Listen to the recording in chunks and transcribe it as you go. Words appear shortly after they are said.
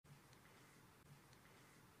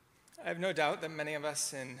I have no doubt that many of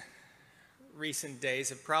us in recent days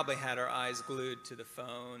have probably had our eyes glued to the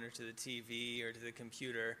phone or to the TV or to the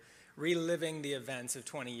computer, reliving the events of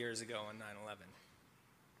 20 years ago on 9/11.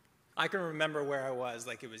 I can remember where I was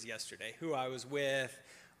like it was yesterday, who I was with,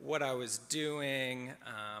 what I was doing,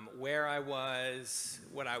 where I was,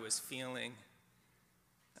 what I was feeling.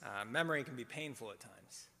 Memory can be painful at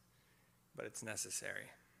times, but it's necessary.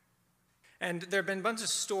 And there have been a bunch of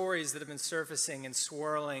stories that have been surfacing and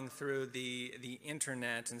swirling through the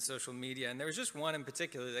internet and social media. And there was just one in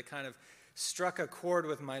particular that kind of struck a chord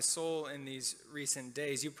with my soul in these recent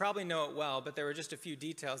days. You probably know it well, but there were just a few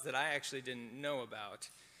details that I actually didn't know about.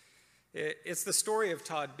 It's the story of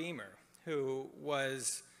Todd Beamer, who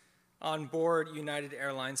was on board United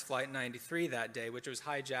Airlines Flight 93 that day, which was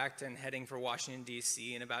hijacked and heading for Washington,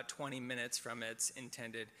 D.C. in about 20 minutes from its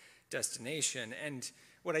intended destination. And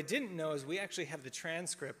what I didn't know is we actually have the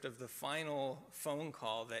transcript of the final phone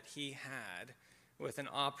call that he had with an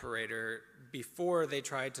operator before they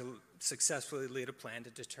tried to successfully lead a plan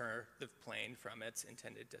to deter the plane from its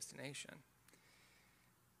intended destination.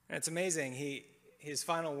 And it's amazing. His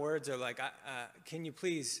final words are like, can you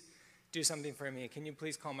please do something for me? Can you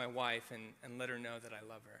please call my wife and let her know that I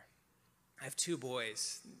love her? I have 2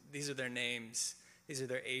 boys. These are their names. These are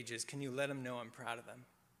their ages. Can you let them know I'm proud of them?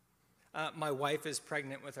 My wife is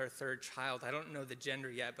pregnant with our 3rd child. I don't know the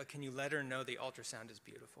gender yet, but can you let her know the ultrasound is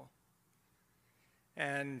beautiful?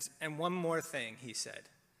 And one more thing, he said,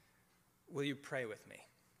 will you pray with me?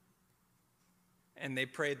 And they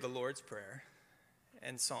prayed the Lord's Prayer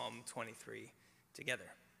and Psalm 23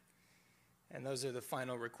 together. And those are the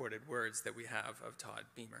final recorded words that we have of Todd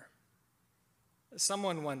Beamer.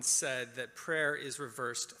 Someone once said that prayer is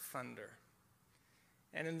reversed thunder.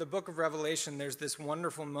 And in the book of Revelation, there's this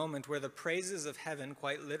wonderful moment where the praises of heaven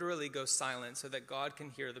quite literally go silent so that God can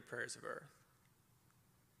hear the prayers of earth.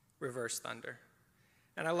 Reverse thunder.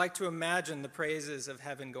 And I like to imagine the praises of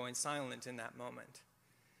heaven going silent in that moment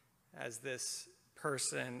as this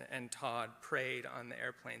person and Todd prayed on the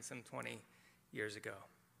airplane some 20 years ago.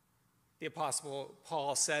 The Apostle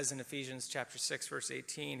Paul says in Ephesians chapter 6, verse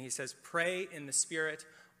 18, he says, pray in the Spirit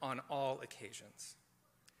on all occasions,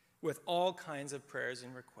 with all kinds of prayers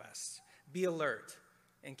and requests. Be alert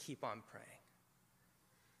and keep on praying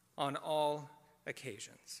on all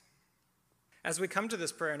occasions. As we come to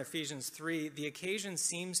this prayer in Ephesians 3, the occasion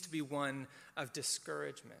seems to be one of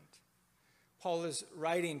discouragement. Paul is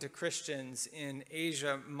writing to Christians in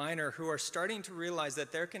Asia Minor who are starting to realize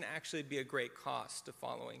that there can actually be a great cost to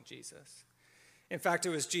following Jesus. In fact,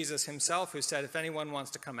 it was Jesus himself who said, if anyone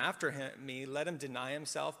wants to come after me, let him deny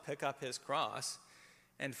himself, pick up his cross,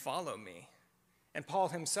 and follow me. And Paul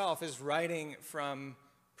himself is writing from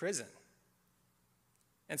prison.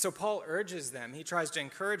 And so Paul urges them, he tries to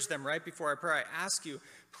encourage them right before I pray. I ask you,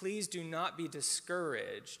 please do not be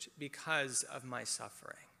discouraged because of my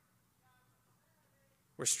suffering.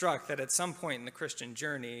 We're struck that at some point in the Christian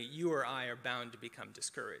journey, you or I are bound to become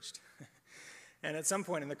discouraged. And at some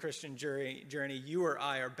point in the Christian journey, you or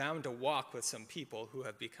I are bound to walk with some people who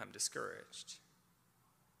have become discouraged.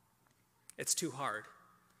 It's too hard.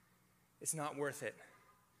 It's not worth it.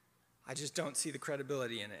 I just don't see the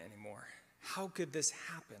credibility in it anymore. How could this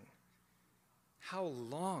happen? How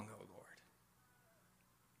long, O Lord?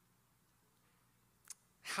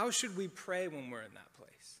 How should we pray when we're in that place?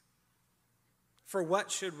 For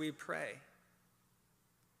what should we pray?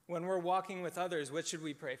 When we're walking with others, what should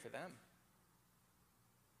we pray for them?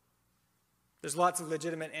 There's lots of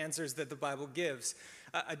legitimate answers that the Bible gives.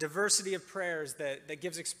 A diversity of prayers that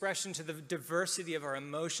gives expression to the diversity of our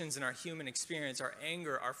emotions and our human experience, our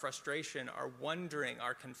anger, our frustration, our wondering,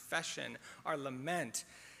 our confession, our lament.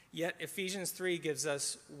 Yet Ephesians 3 gives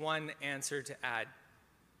us one answer to add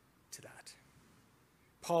to that.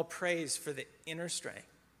 Paul prays for the inner strength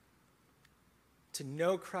to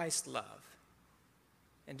know Christ's love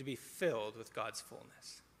and to be filled with God's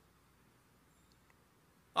fullness.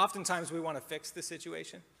 Oftentimes we want to fix the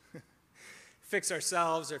situation, fix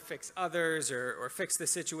ourselves or fix others or fix the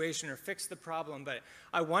situation or fix the problem. But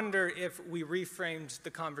I wonder if we reframed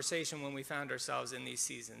the conversation when we found ourselves in these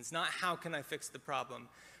seasons. Not how can I fix the problem,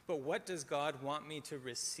 but what does God want me to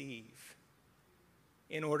receive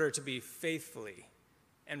in order to be faithfully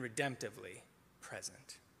and redemptively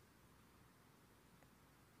present?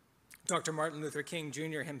 Dr. Martin Luther King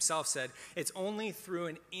Jr. himself said, it's only through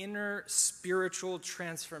an inner spiritual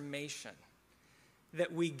transformation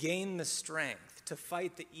that we gain the strength to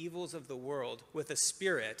fight the evils of the world with a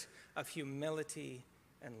spirit of humility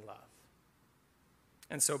and love.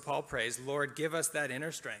 And so Paul prays, Lord, give us that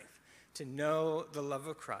inner strength to know the love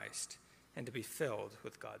of Christ and to be filled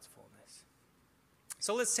with God's fullness.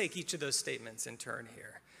 So let's take each of those statements in turn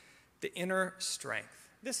here. The inner strength.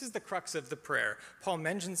 This is the crux of the prayer. Paul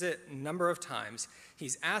mentions it a number of times.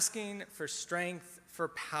 He's asking for strength, for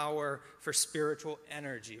power, for spiritual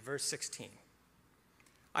energy. Verse 16.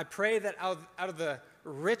 I pray that out of the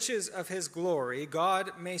riches of his glory, God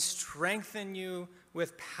may strengthen you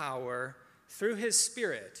with power through his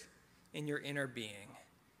Spirit in your inner being.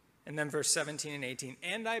 And then verse 17 and 18.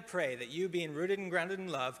 And I pray that you, being rooted and grounded in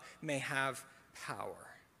love, may have power.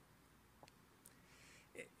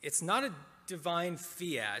 It's not a divine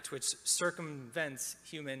fiat which circumvents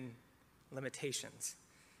human limitations.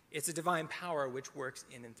 It's a divine power which works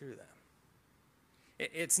in and through them.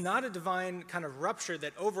 It's not a divine kind of rupture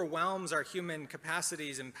that overwhelms our human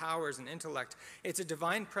capacities and powers and intellect. It's a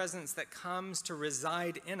divine presence that comes to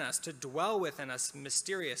reside in us, to dwell within us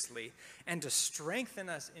mysteriously, and to strengthen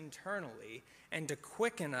us internally, and to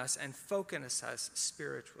quicken us and focus us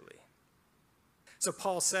spiritually. So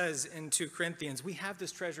Paul says in 2 Corinthians, we have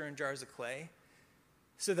this treasure in jars of clay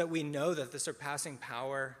so that we know that the surpassing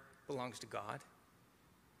power belongs to God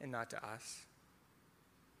and not to us.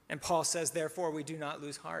 And Paul says, therefore, we do not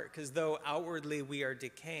lose heart, because though outwardly we are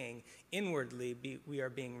decaying, inwardly we are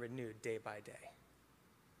being renewed day by day.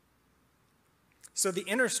 So the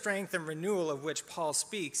inner strength and renewal of which Paul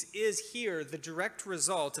speaks is here the direct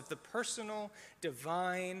result of the personal,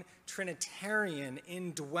 divine, Trinitarian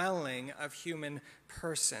indwelling of human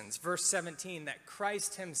persons. Verse 17, that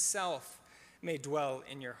Christ himself may dwell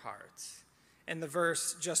in your hearts. And the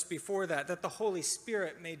verse just before that the Holy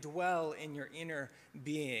Spirit may dwell in your inner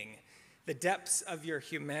being, the depths of your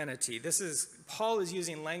humanity. Paul is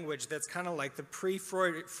using language that's kind of like the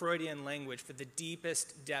pre-Freudian language for the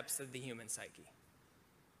deepest depths of the human psyche.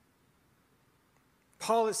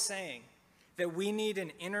 Paul is saying that we need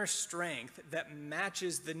an inner strength that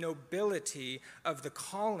matches the nobility of the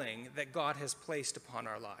calling that God has placed upon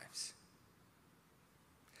our lives.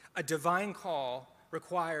 A divine call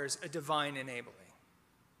requires a divine enabling.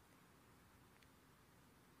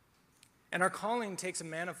 And our calling takes a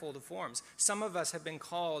manifold of forms. Some of us have been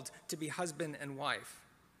called to be husband and wife.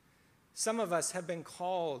 Some of us have been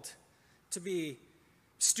called to be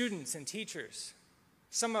students and teachers.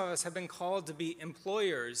 Some of us have been called to be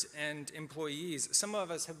employers and employees. Some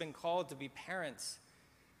of us have been called to be parents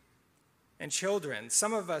and children.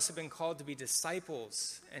 Some of us have been called to be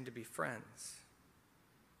disciples and to be friends.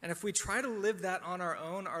 And if we try to live that on our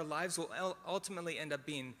own, our lives will ultimately end up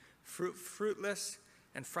being fruitless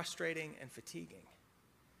and frustrating and fatiguing.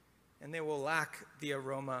 And they will lack the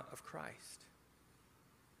aroma of Christ.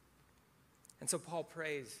 And so Paul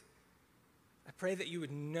prays, I pray that you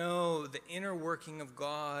would know the inner working of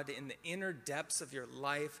God in the inner depths of your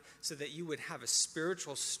life so that you would have a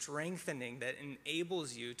spiritual strengthening that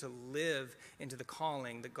enables you to live into the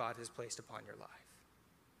calling that God has placed upon your life.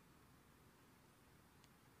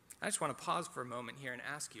 I just want to pause for a moment here and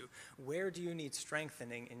ask you, where do you need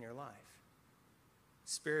strengthening in your life?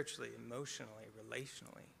 Spiritually, emotionally,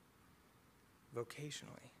 relationally,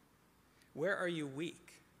 vocationally. Where are you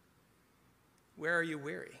weak? Where are you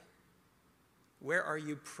weary? Where are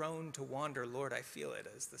you prone to wander? Lord, I feel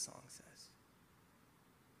it, as the song says.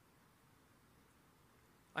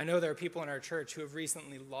 I know there are people in our church who have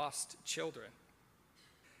recently lost children,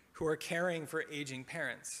 who are caring for aging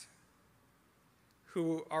parents,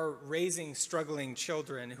 who are raising struggling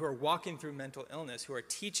children, who are walking through mental illness, who are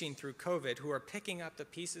teaching through COVID, who are picking up the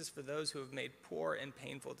pieces for those who have made poor and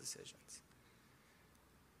painful decisions.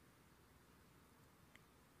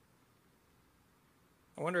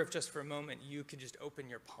 I wonder if just for a moment you could just open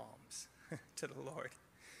your palms to the Lord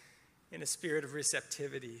in a spirit of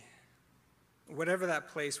receptivity. Whatever that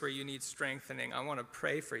place where you need strengthening, I want to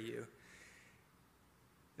pray for you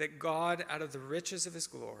that God, out of the riches of his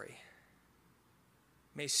glory,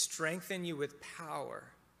 may strengthen you with power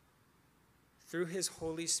through his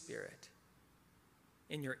Holy Spirit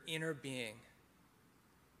in your inner being,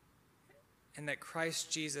 and that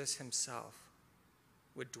Christ Jesus himself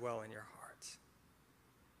would dwell in your hearts.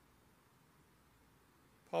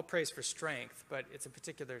 Paul prays for strength, but it's a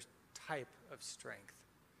particular type of strength.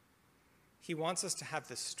 He wants us to have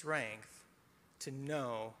the strength to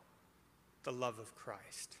know the love of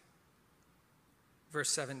Christ. Verse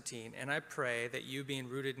 17, and I pray that you, being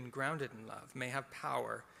rooted and grounded in love, may have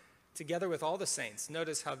power, together with all the saints.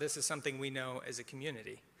 Notice how this is something we know as a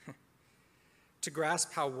community. To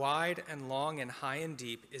grasp how wide and long and high and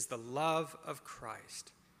deep is the love of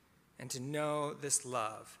Christ, and to know this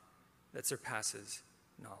love that surpasses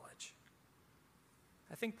knowledge.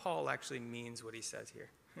 I think Paul actually means what he says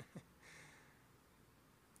here.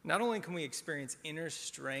 Not only can we experience inner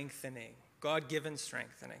strengthening, God-given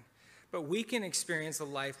strengthening, but we can experience a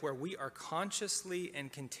life where we are consciously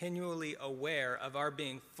and continually aware of our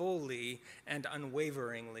being fully and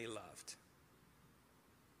unwaveringly loved.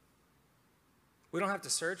 We don't have to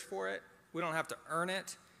search for it. We don't have to earn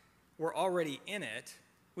it. We're already in it.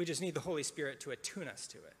 We just need the Holy Spirit to attune us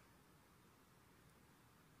to it.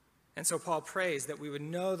 And so Paul prays that we would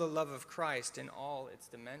know the love of Christ in all its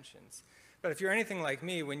dimensions. But if you're anything like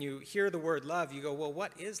me, when you hear the word love, you go, well,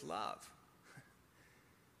 what is love?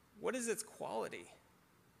 What is its quality?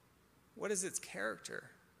 What is its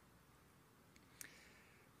character?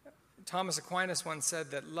 Thomas Aquinas once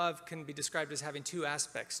said that love can be described as having two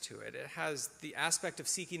aspects to it. It has the aspect of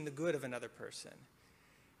seeking the good of another person,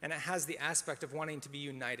 and it has the aspect of wanting to be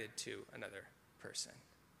united to another person.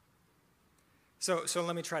 So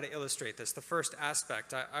let me try to illustrate this. The first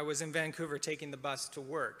aspect, I was in Vancouver taking the bus to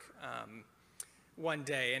work one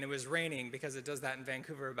day, and it was raining because it does that in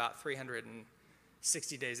Vancouver about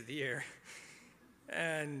 360 days of the year.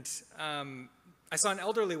 And I saw an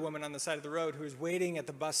elderly woman on the side of the road who was waiting at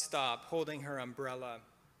the bus stop holding her umbrella,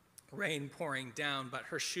 rain pouring down, but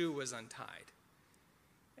her shoe was untied.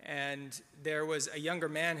 And there was a younger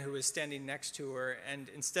man who was standing next to her, and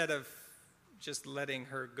instead of just letting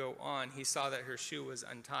her go on, he saw that her shoe was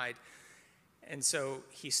untied. And so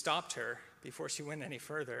he stopped her before she went any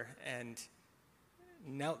further and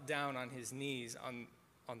knelt down on his knees on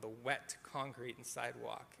the wet concrete and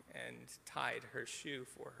sidewalk and tied her shoe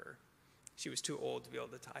for her. She was too old to be able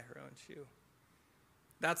to tie her own shoe.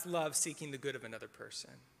 That's love seeking the good of another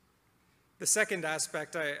person. The second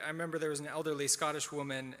aspect, I remember there was an elderly Scottish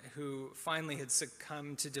woman who finally had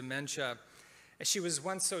succumbed to dementia. She was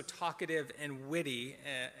once so talkative and witty,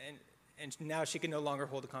 and now she could no longer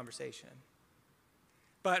hold a conversation.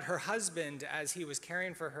 But her husband, as he was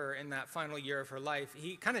caring for her in that final year of her life,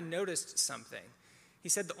 he kind of noticed something. He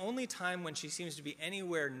said the only time when she seems to be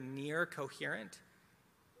anywhere near coherent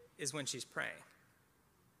is when she's praying.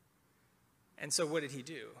 And so what did he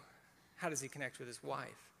do? How does he connect with his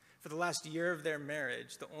wife? For the last year of their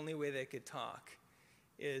marriage, the only way they could talk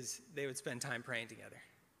is they would spend time praying together.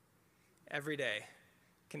 Every day,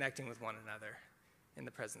 connecting with one another in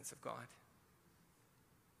the presence of God.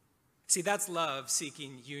 See, that's love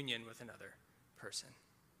seeking union with another person.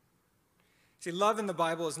 See, love in the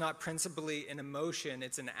Bible is not principally an emotion,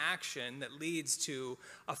 it's an action that leads to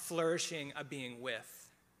a flourishing, a being with.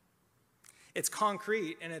 It's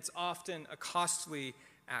concrete, and it's often a costly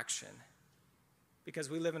action because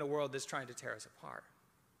we live in a world that's trying to tear us apart.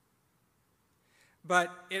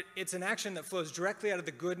 But it's an action that flows directly out of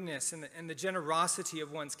the goodness and the generosity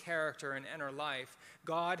of one's character and inner life.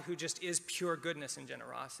 God, who just is pure goodness and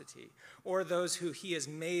generosity, or those who he has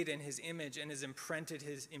made in his image and has imprinted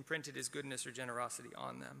his goodness or generosity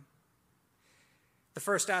on them. The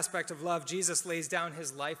first aspect of love, Jesus lays down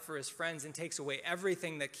his life for his friends and takes away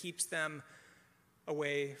everything that keeps them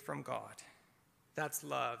away from God. That's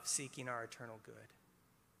love seeking our eternal good.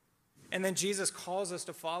 And then Jesus calls us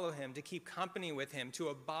to follow him, to keep company with him, to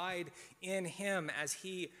abide in him as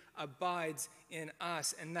he abides in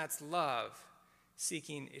us. And that's love,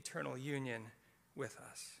 seeking eternal union with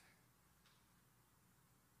us.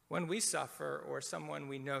 When we suffer or someone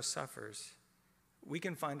we know suffers, we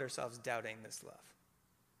can find ourselves doubting this love.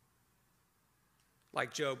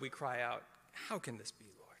 Like Job, we cry out, "How can this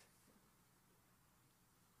be, Lord?"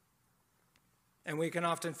 And we can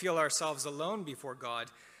often feel ourselves alone before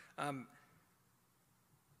God.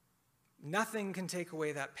 Nothing can take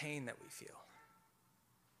away that pain that we feel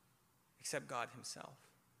except God himself.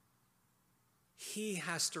 He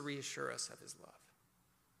has to reassure us of his love.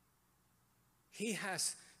 He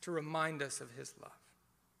has to remind us of his love.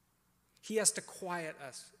 He has to quiet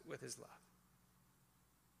us with his love.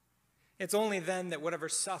 It's only then that whatever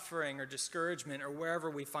suffering or discouragement or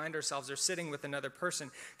wherever we find ourselves or sitting with another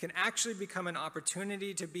person can actually become an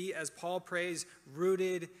opportunity to be, as Paul prays,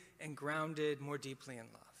 rooted and grounded more deeply in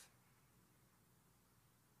love.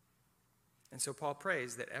 And so Paul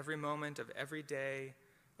prays that every moment of every day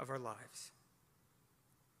of our lives,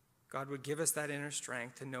 God would give us that inner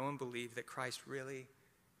strength to know and believe that Christ really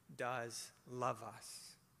does love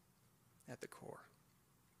us at the core.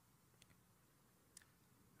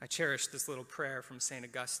 I cherish this little prayer from St.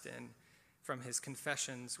 Augustine from his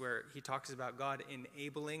Confessions, where he talks about God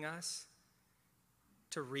enabling us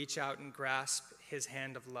to reach out and grasp his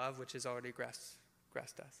hand of love, which has already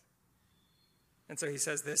grasped us. And so he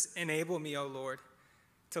says this: "Enable me, O Lord,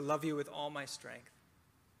 to love you with all my strength,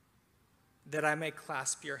 that I may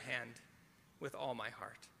clasp your hand with all my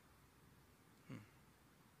heart."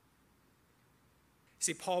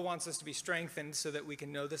 See, Paul wants us to be strengthened so that we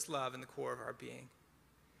can know this love in the core of our being.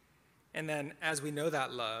 And then as we know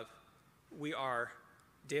that love, we are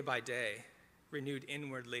day by day renewed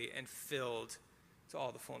inwardly and filled to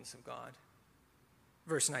all the fullness of God.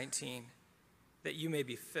 Verse 19, that you may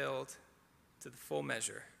be filled to the full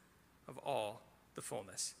measure of all the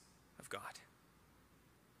fullness of God.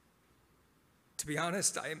 To be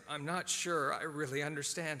honest, I'm not sure I really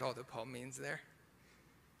understand all that Paul means there.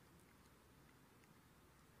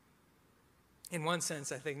 In one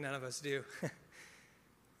sense, I think none of us do.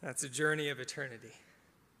 That's a journey of eternity.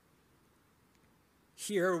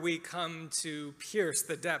 Here we come to pierce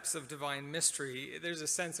the depths of divine mystery. There's a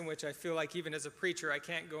sense in which I feel like even as a preacher, I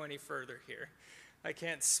can't go any further here. I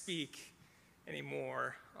can't speak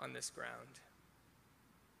anymore on this ground.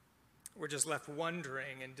 We're just left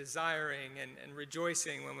wondering and desiring and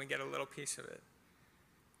rejoicing when we get a little piece of it.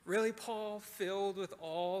 Really, Paul, filled with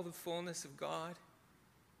all the fullness of God?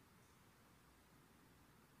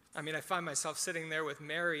 I mean, I find myself sitting there with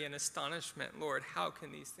Mary in astonishment. Lord, how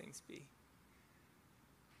can these things be?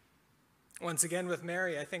 Once again with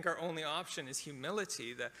Mary, I think our only option is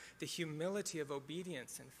humility, the humility of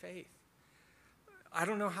obedience and faith. I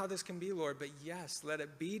don't know how this can be, Lord, but yes, let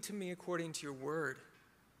it be to me according to your word.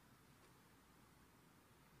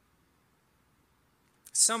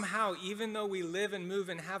 Somehow, even though we live and move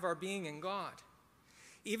and have our being in God,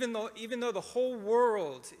 even though the whole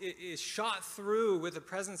world is shot through with the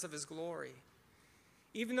presence of his glory,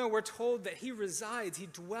 even though we're told that he resides, he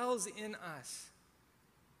dwells in us,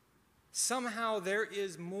 somehow there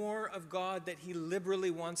is more of God that he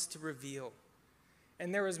liberally wants to reveal.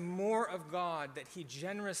 And there is more of God that he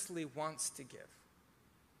generously wants to give.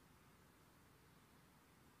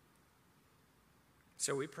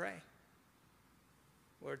 So we pray,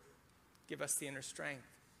 Lord, give us the inner strength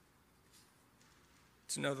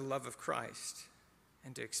to know the love of Christ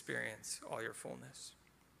and to experience all your fullness.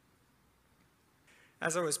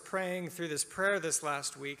 As I was praying through this prayer this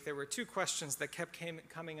last week, there were two questions that kept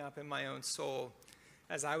coming up in my own soul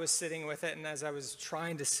as I was sitting with it and as I was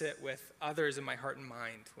trying to sit with others in my heart and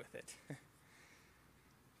mind with it.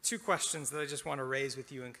 Two questions that I just want to raise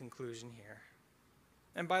with you in conclusion here.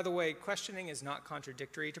 And by the way, questioning is not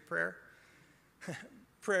contradictory to prayer.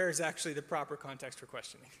 Prayer is actually the proper context for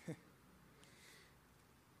questioning.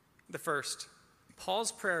 The first,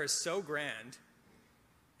 Paul's prayer is so grand,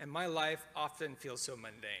 and my life often feels so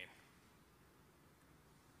mundane.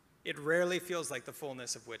 It rarely feels like the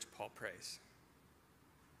fullness of which Paul prays.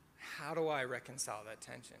 How do I reconcile that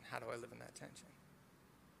tension? How do I live in that tension?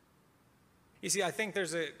 You see, I think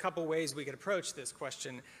there's a couple ways we could approach this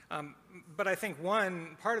question, but I think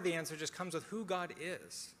one part of the answer just comes with who God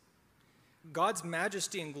is. God's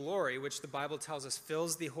majesty and glory, which the Bible tells us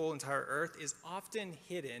fills the whole entire earth, is often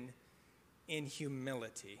hidden in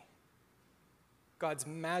humility. God's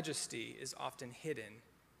majesty is often hidden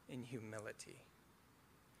in humility.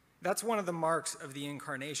 That's one of the marks of the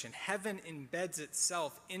incarnation. Heaven embeds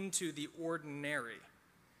itself into the ordinary.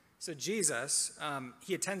 So Jesus,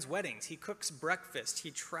 he attends weddings, he cooks breakfast, he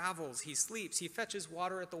travels, he sleeps, he fetches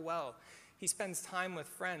water at the well, he spends time with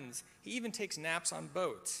friends, he even takes naps on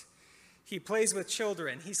boats. He plays with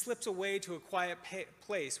children, he slips away to a quiet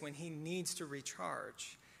place when he needs to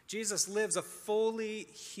recharge. Jesus lives a fully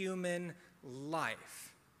human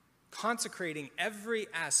life, consecrating every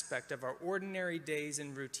aspect of our ordinary days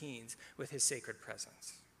and routines with his sacred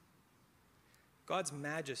presence. God's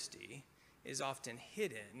majesty is often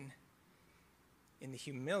hidden in the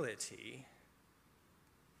humility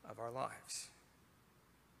of our lives.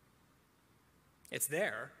 It's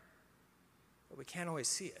there, but we can't always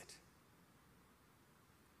see it.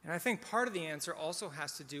 And I think part of the answer also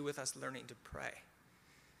has to do with us learning to pray,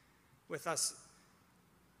 with us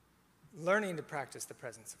learning to practice the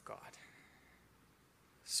presence of God.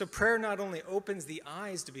 So prayer not only opens the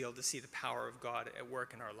eyes to be able to see the power of God at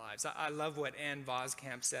work in our lives. I love what Ann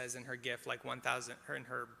Voskamp says in her gift, in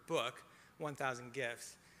her book, 1,000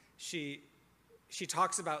 Gifts. She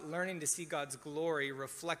talks about learning to see God's glory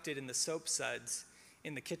reflected in the soap suds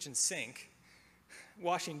in the kitchen sink.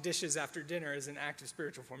 Washing dishes after dinner is an act of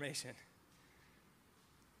spiritual formation.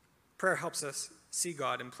 Prayer helps us see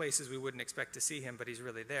God in places we wouldn't expect to see him, but he's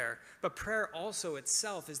really there. But prayer also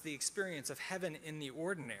itself is the experience of heaven in the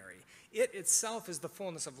ordinary. It itself is the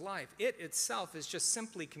fullness of life. It itself is just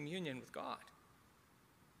simply communion with God.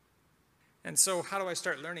 And so how do I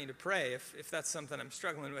start learning to pray if that's something I'm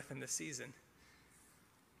struggling with in this season?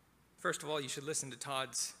 First of all, you should listen to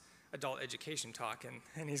Todd's adult education talk,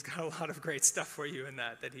 and he's got a lot of great stuff for you in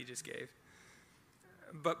that he just gave.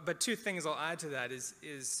 But two things I'll add to that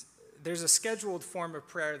is there's a scheduled form of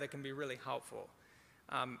prayer that can be really helpful.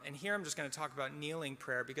 And here I'm just going to talk about kneeling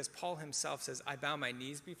prayer because Paul himself says, I bow my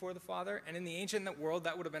knees before the Father. And in the ancient world,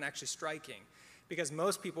 that would have been actually striking because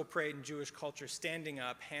most people prayed in Jewish culture standing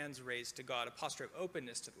up, hands raised to God, a posture of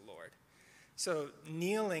openness to the Lord. So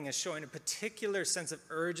kneeling is showing a particular sense of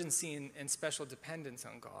urgency and special dependence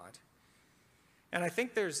on God. And I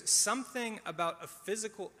think there's something about a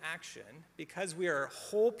physical action, because we are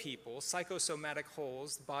whole people, psychosomatic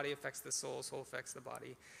wholes, the body affects the soul, soul affects the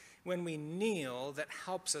body, when we kneel, that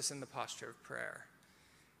helps us in the posture of prayer.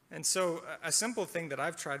 And so a simple thing that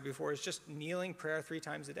I've tried before is just kneeling prayer 3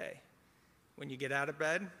 times a day. When you get out of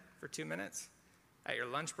bed for 2 minutes, at your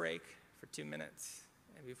lunch break for 2 minutes,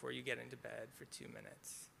 and before you get into bed for 2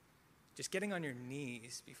 minutes. Just getting on your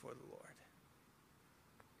knees before the Lord.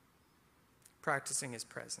 Practicing his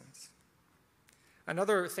presence.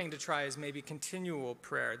 Another thing to try is maybe continual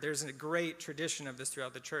prayer. There's a great tradition of this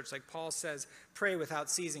throughout the church. Like Paul says, pray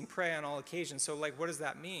without ceasing, pray on all occasions. So what does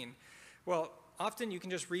that mean? Well, often you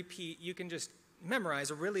can just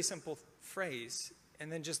memorize a really simple phrase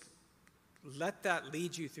and then just let that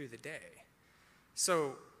lead you through the day.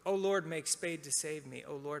 So, O Lord, make speed to save me.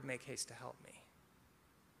 O Lord, make haste to help me.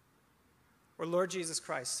 Or Lord Jesus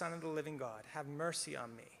Christ, Son of the living God, have mercy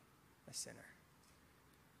on me, a sinner.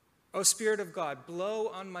 O Spirit of God, blow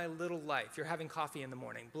on my little life. You're having coffee in the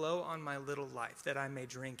morning. Blow on my little life that I may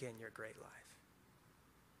drink in your great life.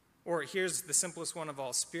 Or here's the simplest one of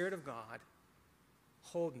all. Spirit of God,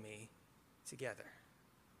 hold me together.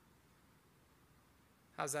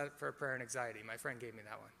 How's that for a prayer and anxiety? My friend gave me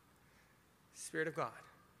that one. Spirit of God,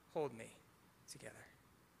 hold me together.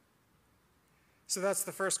 So that's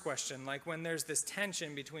the first question. Like when there's this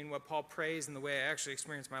tension between what Paul prays and the way I actually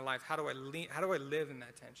experience my life, how do I live in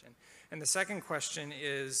that tension? And the second question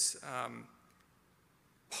is,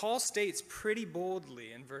 Paul states pretty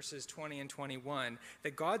boldly in verses 20 and 21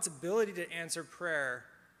 that God's ability to answer prayer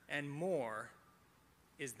and more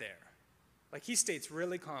is there. Like he states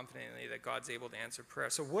really confidently that God's able to answer prayer.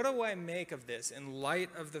 So what do I make of this in light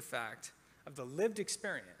of the fact of the lived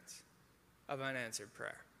experience of unanswered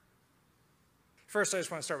prayer? First, I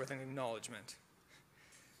just want to start with an acknowledgement,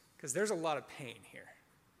 because there's a lot of pain here.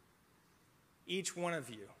 Each one of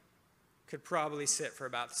you could probably sit for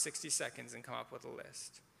about 60 seconds and come up with a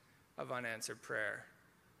list of unanswered prayer.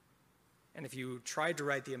 And if you tried to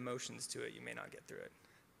write the emotions to it, you may not get through it.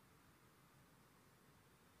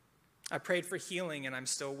 I prayed for healing, and I'm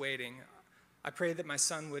still waiting. I prayed that my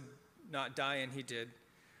son would not die, and he did.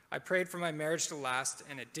 I prayed for my marriage to last,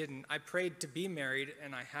 and it didn't. I prayed to be married,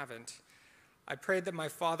 and I haven't. I prayed that my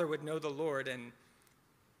father would know the Lord, and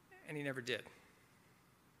he never did.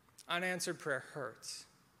 Unanswered prayer hurts.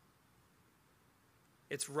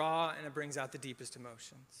 It's raw, and it brings out the deepest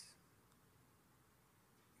emotions.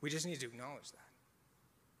 We just need to acknowledge that.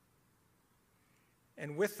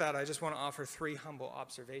 And with that, I just want to offer 3 humble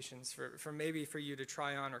observations for maybe for you to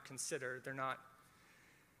try on or consider. They're not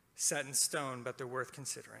set in stone, but they're worth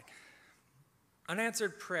considering.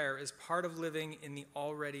 Unanswered prayer is part of living in the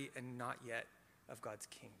already and not yet of God's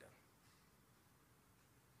kingdom.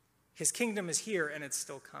 His kingdom is here and it's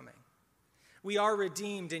still coming. We are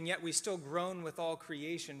redeemed, and yet we still groan with all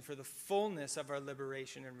creation for the fullness of our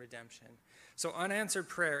liberation and redemption. So unanswered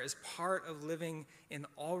prayer is part of living in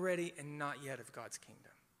already and not yet of God's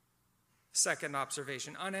kingdom. Second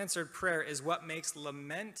observation, unanswered prayer is what makes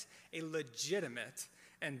lament a legitimate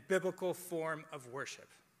and biblical form of worship.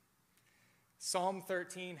 Psalm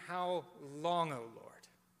 13, how long, O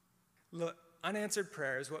Lord? Unanswered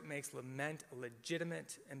prayer is what makes lament a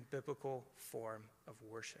legitimate and biblical form of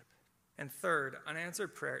worship. And third,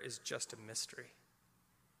 unanswered prayer is just a mystery.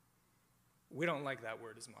 We don't like that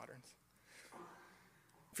word as moderns.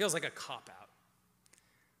 It feels like a cop-out,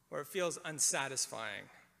 or it feels unsatisfying.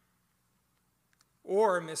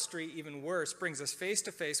 Or mystery, even worse, brings us face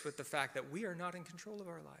to face with the fact that we are not in control of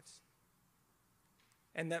our lives.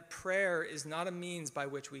 And that prayer is not a means by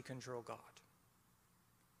which we control God,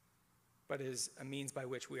 but is a means by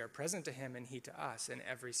which we are present to him and he to us in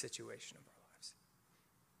every situation of our lives.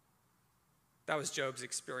 That was Job's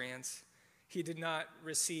experience. He did not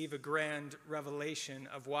receive a grand revelation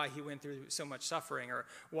of why he went through so much suffering, or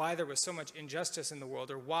why there was so much injustice in the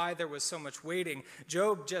world, or why there was so much waiting.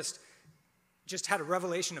 Job just had a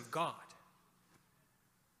revelation of God.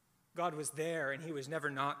 God was there, and he was never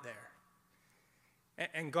not there.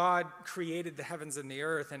 And God created the heavens and the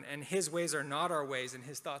earth, and his ways are not our ways, and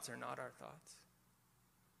his thoughts are not our thoughts.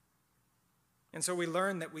 And so we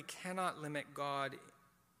learn that we cannot limit God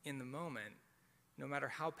in the moment, no matter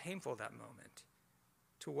how painful that moment,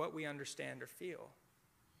 to what we understand or feel.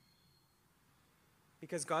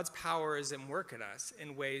 Because God's power is at work in us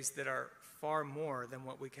in ways that are far more than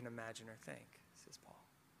what we can imagine or think, says Paul.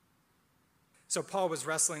 So Paul was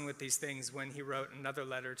wrestling with these things when he wrote another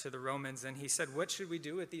letter to the Romans, and he said, what should we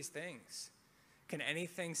do with these things? Can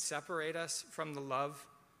anything separate us from the love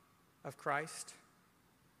of Christ?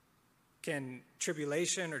 Can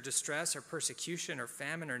tribulation or distress or persecution or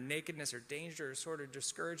famine or nakedness or danger or sort of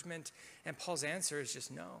discouragement? And Paul's answer is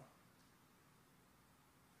just no.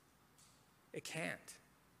 It can't.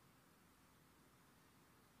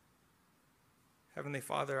 Heavenly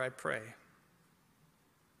Father, I pray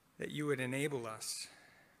that you would enable us,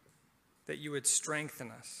 that you would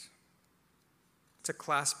strengthen us to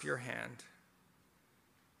clasp your hand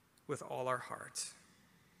with all our hearts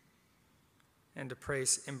and to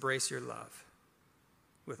embrace your love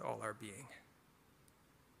with all our being.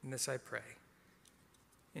 And this I pray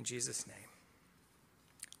in Jesus' name.